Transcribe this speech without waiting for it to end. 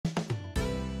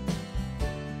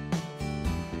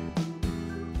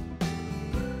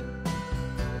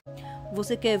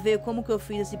Você quer ver como que eu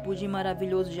fiz esse pudim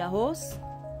maravilhoso de arroz?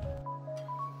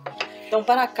 Então,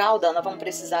 para a calda, nós vamos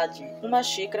precisar de uma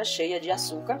xícara cheia de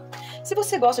açúcar. Se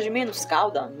você gosta de menos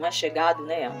calda, não é chegado,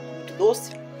 né, muito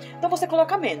doce, então você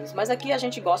coloca menos. Mas aqui a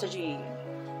gente gosta de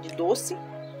doce,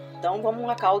 então vamos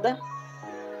uma calda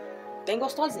bem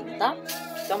gostosinha, tá?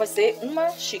 Então vai ser uma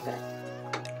xícara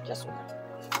de açúcar.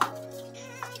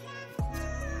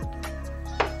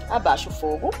 Abaixa o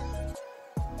fogo.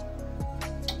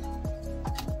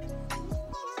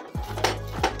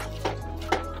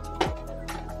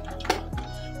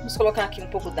 Vamos colocar aqui um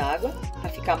pouco d'água para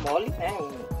ficar mole, né,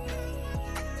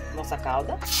 nossa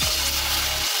calda.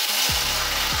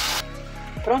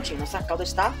 Prontinho, nossa calda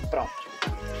está pronta.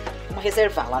 Vamos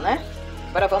reservá-la, né?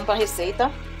 Agora vamos para a receita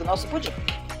do nosso pudim.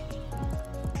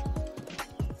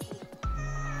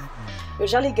 Eu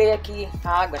já liguei aqui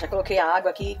a água, já coloquei a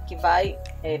água aqui que vai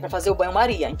para fazer o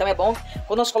banho-maria. Então é bom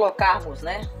quando nós colocarmos,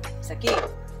 né, isso aqui,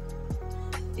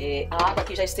 a água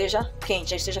aqui já esteja quente,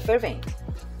 já esteja fervendo.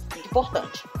 Muito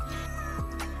importante.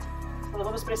 Então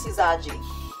vamos precisar de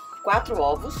 4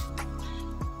 ovos.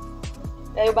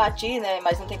 Eu bati, né,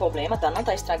 mas não tem problema, tá? Não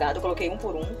tá estragado, eu coloquei um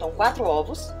por um, então 4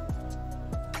 ovos.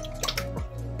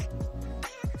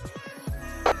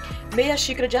 Meia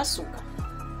xícara de açúcar.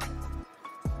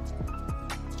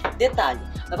 Detalhe,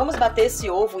 nós vamos bater esse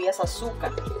ovo e esse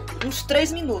açúcar uns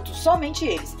 3 minutos, somente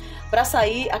eles, para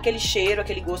sair aquele cheiro,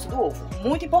 aquele gosto do ovo.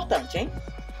 Muito importante, hein?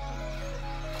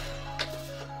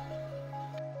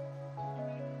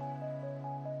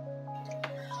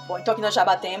 Bom, então aqui nós já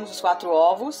batemos os 4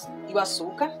 ovos e o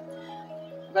açúcar.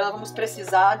 Agora nós vamos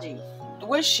precisar de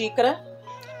 2 xícaras,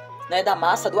 né, da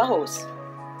massa do arroz.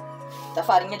 Da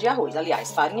farinha de arroz,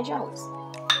 aliás, farinha de arroz.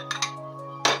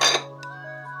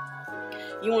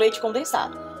 E um leite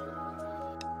condensado.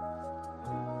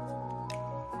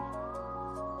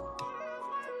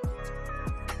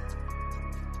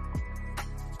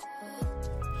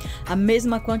 A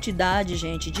mesma quantidade,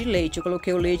 gente, de leite. Eu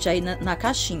coloquei o leite aí na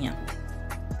caixinha.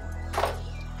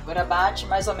 Agora bate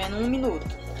mais ou menos 1 minuto.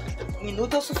 1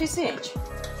 minuto é o suficiente.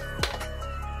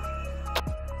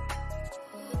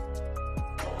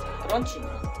 Prontinho.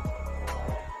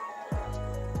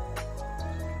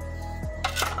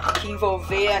 Aqui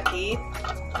envolver aqui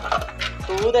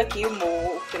tudo aqui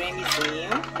o cremezinho,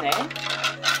 né?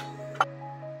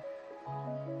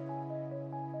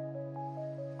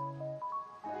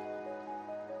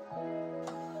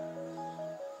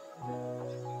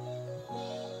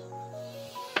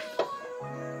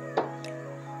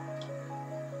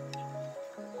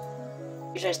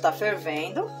 Já está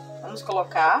fervendo. Vamos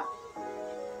colocar.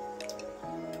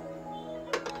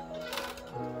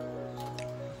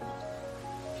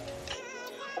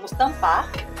 Vamos tampar.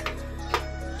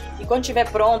 E quando estiver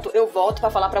pronto, eu volto para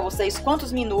falar para vocês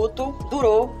quantos minutos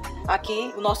durou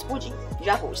aqui o nosso pudim de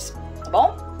arroz. Tá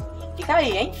bom? Fica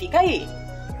aí, hein? Fica aí.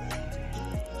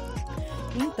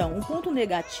 Então, um ponto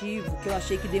negativo que eu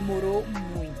achei que demorou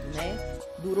muito, né?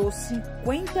 Durou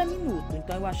 50 minutos,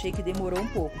 então eu achei que demorou um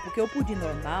pouco, porque o pudim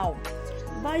normal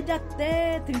vai de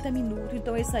até 30 minutos,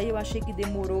 então esse aí eu achei que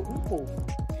demorou um pouco.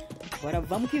 Agora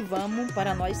vamos que vamos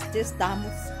para nós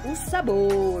testarmos o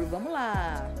sabor, vamos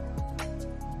lá!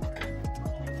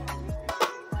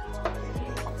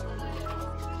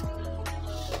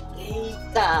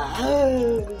 Eita!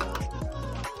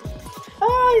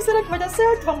 Ai, será que vai dar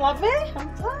certo? Vamos lá ver?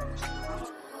 Vamos lá.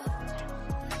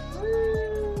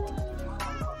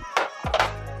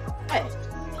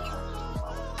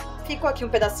 Ficou aqui um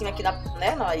pedacinho aqui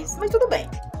né, mas tudo bem,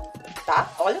 tá?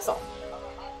 Olha só.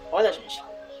 Olha, gente.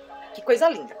 Que coisa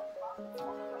linda.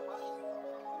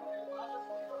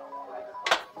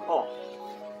 Ó.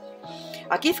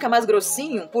 Aqui fica mais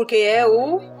grossinho porque é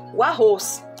o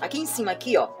arroz. Aqui em cima,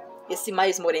 aqui, ó. Esse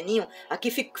mais moreninho,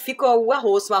 aqui fica o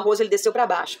arroz. O arroz ele desceu pra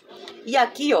baixo. E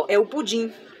aqui, ó, é o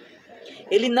pudim.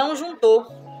 Ele não juntou,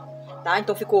 tá?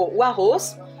 Então ficou o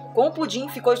arroz com o pudim,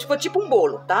 ficou tipo um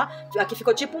bolo, tá? Aqui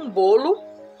ficou tipo um bolo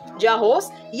de arroz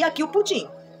e aqui o pudim.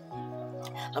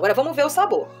 Agora vamos ver o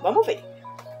sabor. Vamos ver.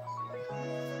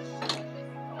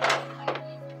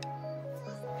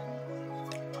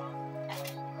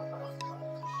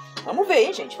 Vamos ver,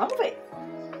 hein, gente? Vamos ver.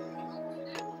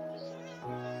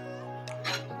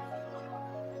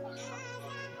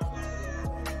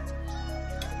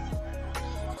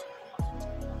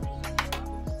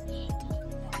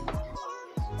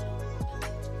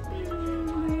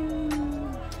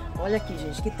 Olha aqui,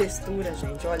 gente, que textura,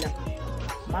 gente, olha,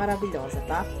 maravilhosa,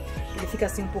 tá? Ele fica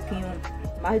assim um pouquinho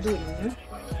mais durinho.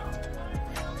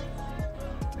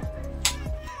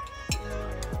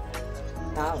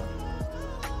 Tá, ó.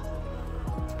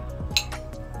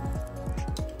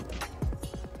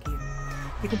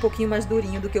 Fica um pouquinho mais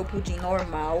durinho do que o pudim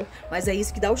normal, mas é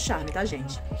isso que dá o charme, tá,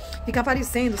 gente? Fica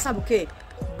parecendo, sabe o quê?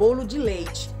 Bolo de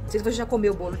leite. Não sei se você já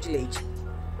comeu bolo de leite.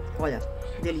 Olha,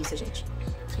 que delícia, gente.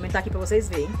 Vou experimentar aqui pra vocês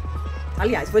verem.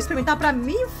 Aliás, vou experimentar pra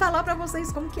mim e falar pra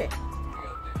vocês como que é.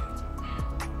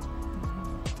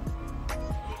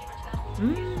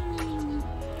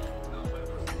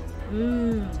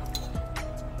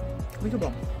 Muito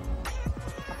bom.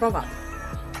 Aprovado.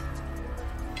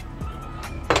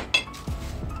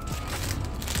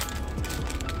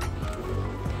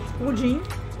 Pudim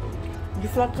de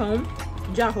flocão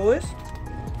de arroz.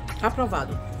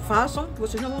 Aprovado. Façam que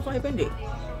vocês não vão se arrepender.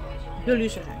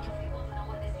 Delícia, gente.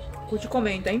 Curte e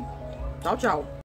comenta, hein? Tchau, tchau.